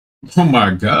Oh my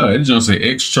God, it's gonna say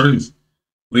ex-church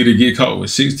leader get caught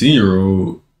with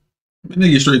 16-year-old. Man,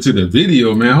 they get straight to the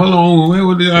video, man. Hold on, man.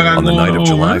 What I got On the going night of on,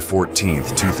 July man?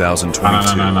 14th,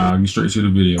 2022. Nah. Get straight to the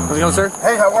video. How's it going, sir?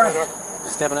 Hey, how are you?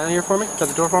 Stepping out of here for me? Shut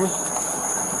the door for me?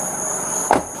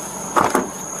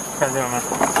 What you doing, man?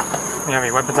 You have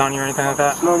any weapons on you or anything like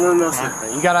that? No, sir.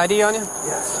 You got ID on you?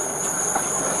 Yes.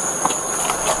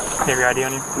 You have your ID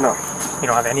on you? No. You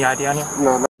don't have any ID on you?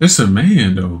 No. It's a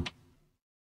man, though.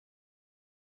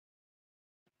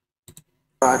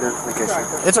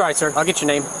 Identification. It's alright, sir. I'll get your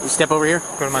name. You step over here.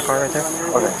 Go to my car right there.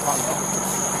 Okay.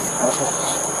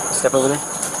 Step over there.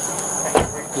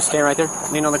 Just stand right there.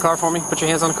 Lean on the car for me. Put your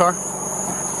hands on the car.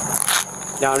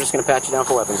 Now I'm just going to pat you down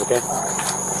for weapons, okay?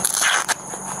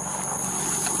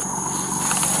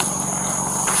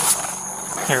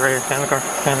 Here, right here. Stand in the car.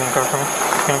 Stand in the car for me.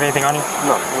 You have anything on you?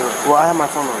 No. Well, I have my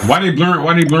phone on. Why they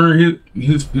blurring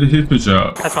his picture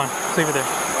out? That's fine. Just leave it there.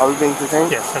 Are we being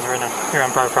detained? Yes, that's right now. You're on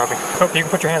private property. Oh, you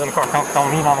can put your hands on the car. Don't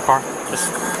lean on the car.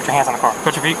 Just put your hands on the car.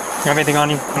 Put your feet. You have anything on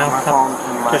you? No? My phone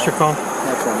and my... Just your phone?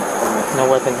 headphones. No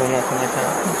weapons or nothing like that.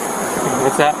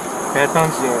 What's that? Your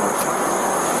headphones? Yeah.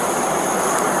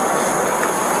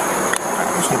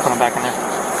 I'm just gonna put them back in there.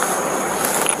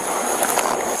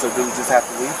 So do we just have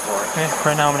to leave for it? Yeah,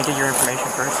 right now I'm gonna get your information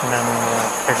first and then we'll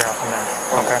figure out from there.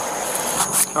 Okay.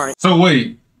 Alright. So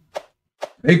wait,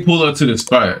 they pull up to the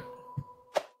spot.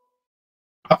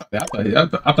 I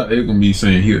thought they were gonna be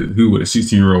saying he with a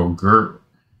 16-year-old girl.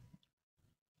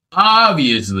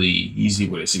 Obviously, he's here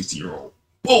with a 16-year-old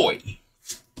boy.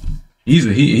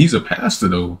 He's a pastor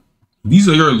though. These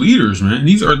are your leaders, man.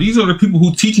 These are the people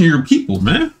who teaching your people,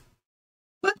 man.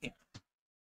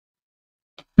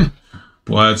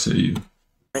 Boy, I tell you.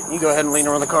 You go ahead and lean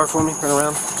around the car for me. Turn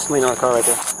around. Just lean on the car right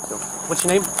there. So, what's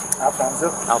your name? Alfonso.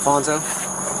 Alfonso.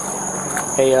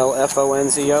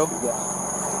 Alfonso. Yeah.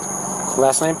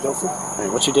 Last name? Joseph. All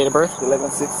right, what's your date of birth?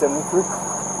 11/6/73.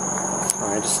 All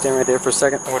right, just stand right there for a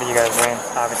second. What are you guys doing?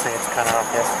 Obviously, it's kind of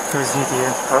obvious. Who's he to you?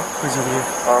 Huh? Who's he to you?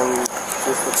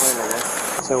 Just a friend, I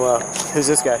guess. So, who's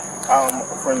this guy?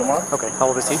 A friend of mine. Okay, how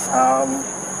old is he?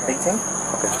 18.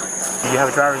 Okay. Do you have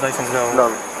a driver's license? No. No.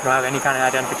 You don't have any kind of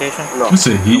identification? No. I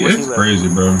said he Where's is he live? crazy,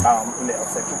 bro. In the L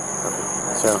section.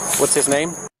 So, what's his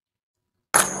name?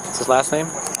 What's his last name?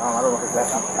 I don't know his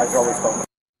last name. I can always call him.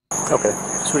 Okay.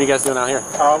 So, what are you guys doing out here?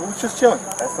 We was just chilling.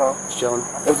 That's all. Just chilling.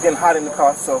 It was getting hot in the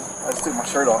car, so I just took my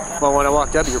shirt off. Well, when I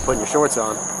walked up, you were putting your shorts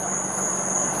on.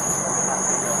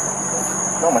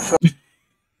 No, my shirt.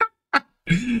 I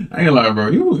ain't gonna lie, bro.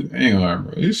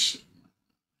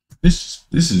 This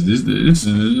is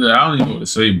I don't even know what to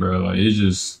say, bro. Like it's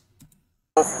just.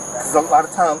 Because a lot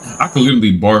of times. I could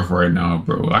literally barf right now,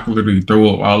 bro. I could literally throw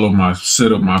up all of my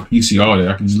setup, my PC, all that.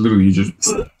 I can just literally just.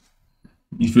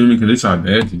 You feel me? Because it's how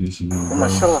bad this shit is, And bro. my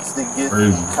shorts, they get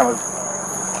Crazy. kind of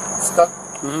stuck.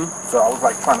 So I was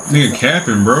like trying to. Nigga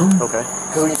capping, bro. Okay.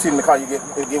 Because when you sit in the car, it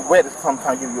get wet.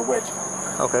 Sometimes give you a wedge.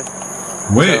 Okay.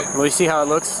 Wet. So, well, you see how it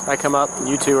looks? I come up,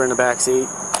 you two are in the back seat.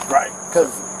 Right.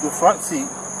 Because the front seat,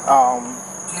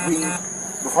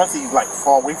 the front seat is like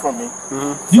far away from me.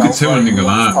 You can tell a nigga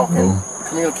lying, bro.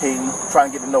 Communicating,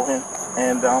 trying to get to know him,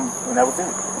 and that was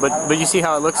it. But you see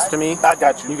how it looks to me? I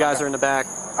got you. You guys are in the back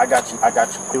I got you.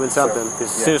 doing something.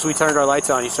 Because as soon as we turned our lights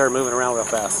on, you started moving around real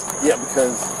fast. Yeah,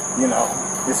 because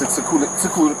it's a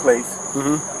secluded place,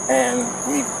 and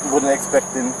we wasn't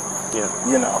expecting. Yeah.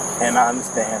 And I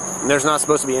understand. And there's not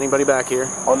supposed to be anybody back here.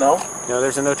 Oh no? No,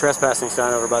 there's a no trespassing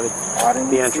sign over by I didn't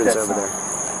the even see entrance that over sign. there.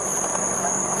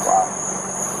 Wow.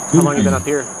 How long you been up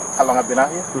here? How long I've been out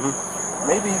here?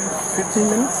 Maybe 15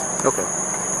 minutes. Okay.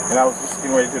 And I was just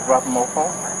getting ready to drop him off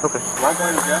home. Okay. Am I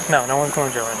going to jail? No one's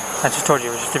going to jail. I just told you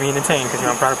it was just to be detained because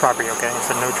you're on private property, okay? It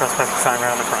said no trespassing sign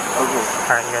right on the front. Okay.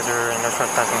 Alright, you guys are in no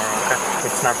trespassing area, okay?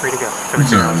 It's not free to go.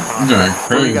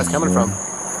 Where are you guys coming from?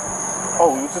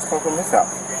 Oh, we were just coming from his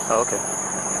house. Oh, okay.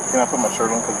 Can I put my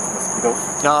shirt on because it's mosquitoes?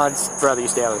 No, I'd just rather you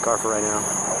stay out of the car for right now.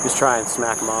 Just try and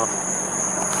smack them off.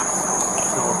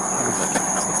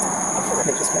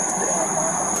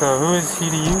 So who is he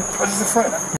to you? I'm just a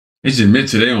friend. It's just meant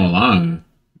today online.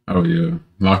 Oh yeah,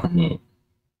 lock them up.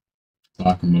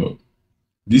 Lock them up.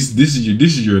 This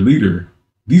is your leader.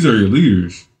 These are your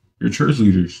leaders. Your church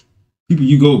leaders. People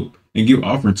you go and give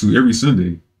offering to every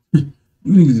Sunday.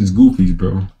 You niggas is goofies,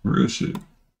 bro. Real shit.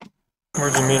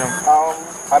 Where'd you meet him?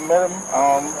 I met him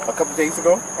a couple days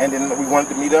ago, and then we wanted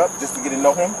to meet up just to get to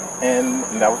know him, and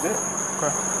that was it.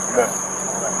 Okay. Yeah.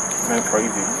 Nothing crazy,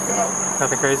 you know.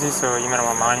 Nothing crazy. So you met him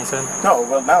online, you said? No,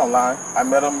 well, not online. I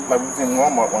met him like we was in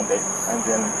Walmart one day, and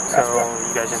then So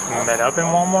you guys just met up in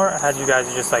Walmart? How'd you guys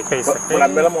just like face to face? when I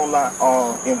met him online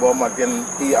in Walmart, then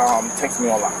he texted me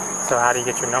online. So how do you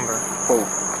get your number? Who?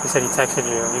 You said he texted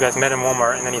you. You guys met in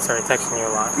Walmart, and then he started texting you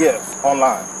a lot. Yes,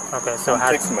 online. Okay, so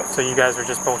so you guys were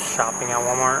just both shopping at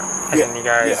Walmart, and Yeah, then you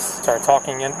guys started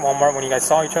talking in Walmart when you guys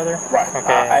saw each other. Right.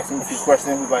 Okay. I asked him a few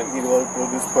questions. He was like, he was go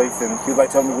to this place, and he was like,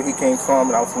 tell me where he came from,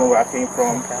 and I was telling him where I came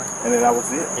from, and then that was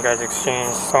it. You guys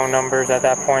exchanged phone numbers at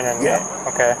that point, and Yeah.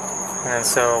 Okay. And then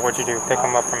so what'd you do? Pick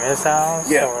him up from his house?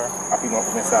 Yeah. Or? I picked him up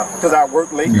from his house because I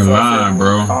work late. You're so lying,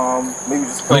 bro. Maybe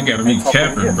just They gotta be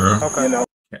capping, bro. Okay. You know.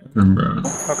 Capping, bro.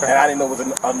 Okay. And I didn't know it was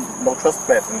a no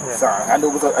trespassing sign. I knew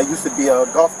it was. It used to be a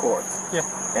golf course. Yeah.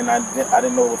 And I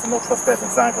didn't know it was a no trespassing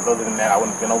sign because other than that, I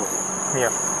wouldn't have been over here.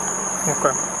 Yeah.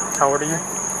 Okay. How old are you?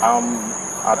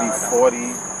 I'll be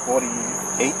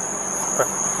 48. Okay.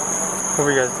 What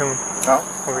were you guys doing? Huh?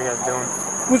 What were you guys doing?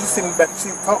 We were just sitting back,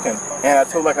 talking, and I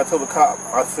told the cop,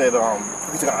 I said,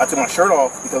 I took my shirt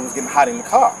off because it was getting hot in the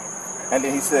car, and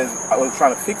then he says I was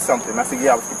trying to fix something. I said,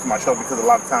 yeah, I was fixing my shirt because a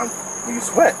lot of times when you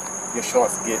sweat, your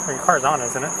shorts get. Well, your car's on,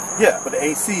 isn't it? Yeah, but the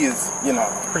AC is, you know.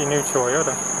 It's pretty new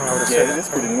Toyota. Yeah, it is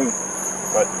pretty new,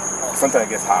 but sometimes it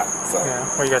gets hot. So. Yeah.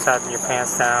 Well, you guys had your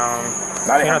pants down. I You didn't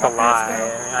don't have have to my lie.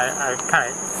 pants down. I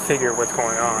kind of figure what's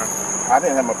going on. I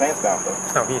didn't have my pants down though.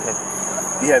 No, he did.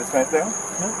 He had his pants down?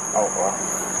 Yeah. Oh, wow.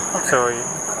 So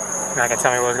you're not gonna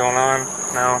tell me what's going on?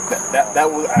 No.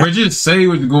 That was. Bro, just say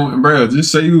what's going, bro.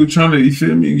 Just say you were trying to, you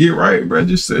feel me, get right, bro.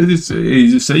 Just say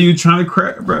you were trying to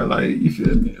crack, bro. Like, you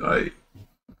feel me, like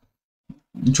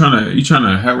you trying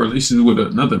to have relations with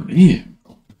another man.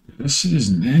 That shit is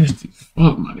nasty.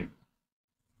 Fuck, my nigga.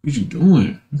 What you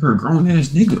doing? You're a grown ass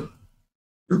nigga.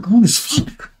 You're grown as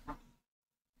fuck.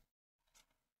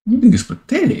 You niggas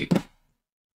pathetic.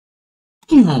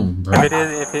 Damn, bro. If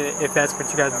it is, if that's what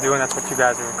you guys are doing, that's what you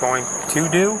guys are going to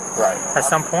do. Right. At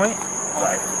some point.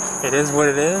 Right. It is what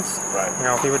it is. Right. You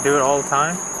know, people do it all the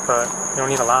time, but you don't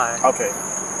need to lie. Okay.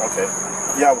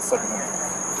 Yeah, I was sucking him.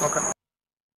 Okay.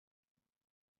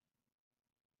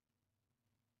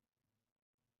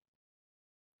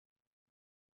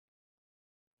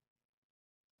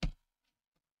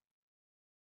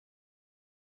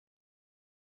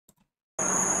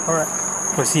 All right.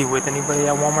 Was he with anybody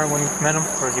at Walmart when you met him,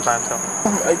 or was he by himself?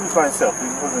 He was by himself. He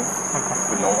wasn't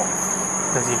with no one.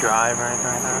 Does he drive or anything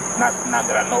like that? Not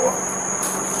that I know of.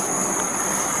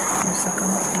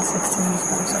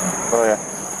 Oh yeah.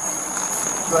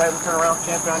 Go ahead and turn around,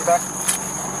 champ, behind the back.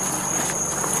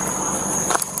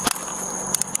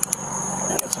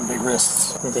 I got some big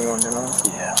wrists. Anything you want to know?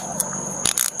 Yeah.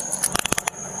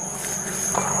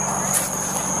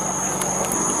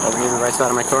 Over here, the right side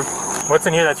of my car. What's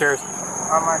in here that's yours?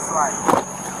 On my slide.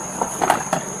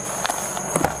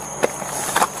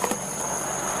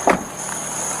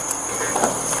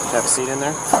 Have a seat in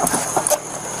there.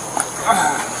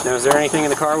 Now, is there anything in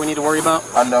the car we need to worry about?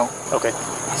 I know. Okay.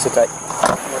 Sit tight.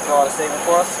 You want to fill out a statement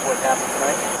for us? What happened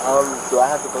tonight? Do I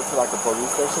have to go to like the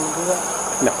police station to do that?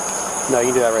 No, you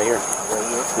can do that right here. Right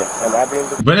here? Yeah. Am I being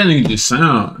the But that nigga just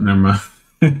sound. Never mind.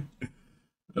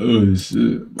 Oh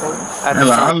shit! Bro,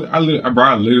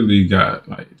 I literally got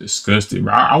like disgusted.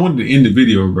 Bro. I wanted to end the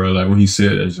video, bro. Like when he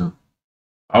said that, so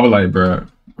I was like, bro,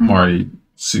 I'm already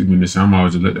shooting this. I'm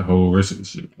always just let the whole rest of the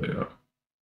shit play out.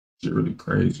 Shit, really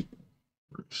crazy.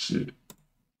 Shit.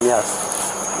 Yes.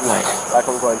 like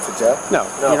I'm going to jail? No,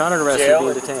 you're not under arrest. Jail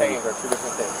You're and being detained. are two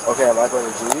different things. Okay, am I going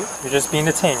to GU? You're just being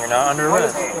detained. You're not under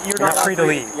arrest. You're not free to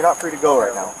leave. You're not free to go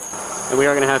right now. And we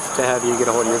are going to have you get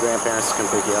a hold of your grandparents to come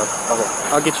pick you up. Okay.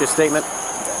 I'll get you a statement.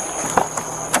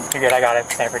 You're good. I got it.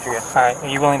 Stanford, you're good. All right. Are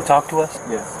you willing to talk to us?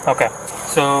 Yes. Okay.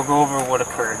 So go over what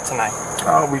occurred tonight.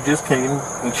 We just came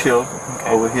and chilled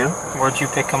over here. Where'd you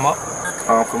pick him up?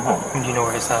 From home. Do you know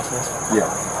where his house is? Yeah.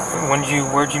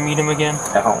 Where'd you meet him again?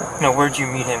 At home. No, where'd you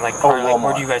meet him? Like, where'd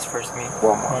Walmart. you guys first meet?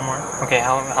 Walmart. Okay,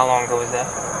 how long ago was that?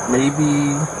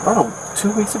 Maybe about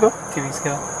 2 weeks ago. 2 weeks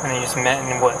ago? And then you just met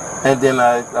and what? And then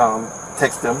I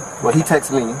texted him. Well, he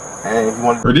texted me, and he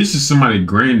wanted. Bro, this is somebody's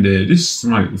granddad. This is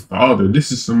somebody's father.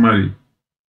 This is somebody.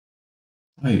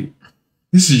 Like,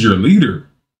 this is your leader.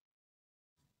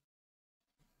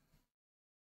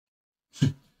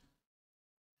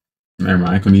 Never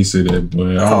mind, I couldn't even say that,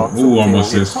 boy.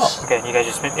 Almost said. Okay, you guys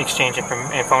just been exchanging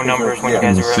phone numbers when you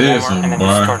guys were at Walmart, and then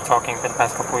you started talking for the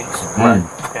past couple weeks. Right.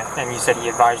 Okay, and you said he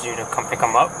advised you to come pick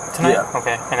him up tonight? Yeah.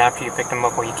 Okay, and after you picked him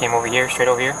up, you came over here, straight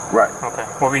over here? Right. Okay,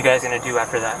 what were you guys going to do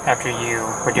after that, after you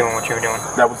were doing what you were doing?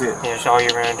 That was it. Yeah, that's all you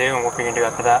were going to do, and what were you going to do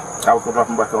after that? I was going to drop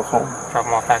him back off home. Drop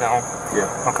him off back at home?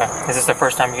 Yeah. Okay, is this the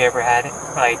first time you ever had,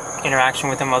 like, interaction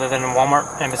with him other than in Walmart,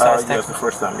 and besides Yeah, text? it's the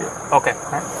first time, yeah. Okay,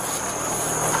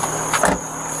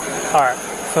 Alright,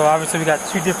 so obviously we got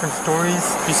two different stories.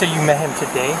 You said you met him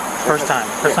today, first time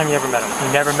you ever met him.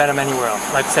 You never met him anywhere else.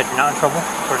 Like I said, you're not in trouble.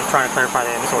 We're just trying to clarify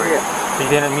the story. So you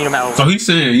didn't meet him at So he's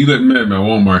saying you met him at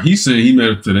Walmart. He's saying he met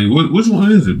him today. Which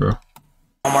one is it, bro?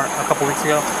 Walmart a couple weeks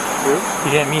ago.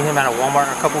 You didn't meet him at a Walmart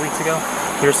a couple weeks ago.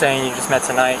 You're saying you just met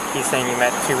tonight. He's saying you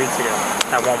met 2 weeks ago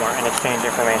at Walmart and exchanged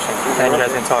information. And you guys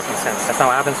have been talking since. That's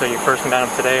not what happened. So you first met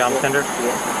him today on Tinder?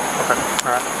 Okay,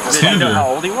 alright. Did you know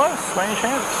how old he was, by any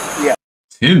chance? Yeah.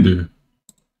 Tinder.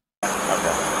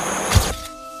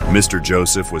 Mr.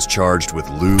 Joseph was charged with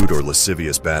lewd or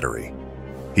lascivious battery.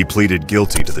 He pleaded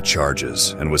guilty to the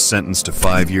charges and was sentenced to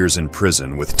 5 years in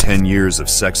prison with 10 years of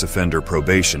sex offender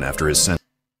probation after his sentence.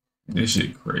 This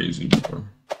shit crazy, bro.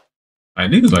 Like,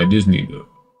 niggas like this nigga.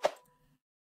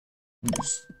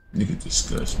 This nigga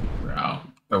disgust me, bro. I'll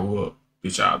throw up.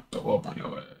 Bitch, I'll throw up on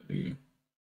your ass, nigga.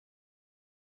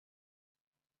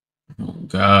 Oh,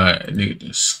 God. Nigga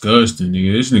disgusting,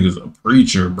 nigga. This nigga's a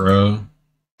preacher, bro.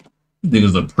 This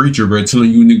nigga's a preacher, bro,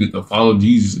 telling you niggas to follow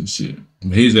Jesus and shit.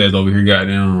 But his ass over here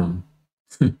goddamn.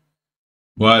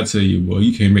 Boy, I tell you, boy,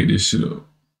 you can't make this shit up.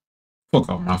 Fuck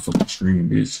off my fucking screen,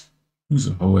 bitch. You's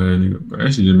a whole ass nigga, bro.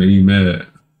 That shit just made me mad.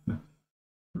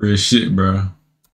 Real shit, bro.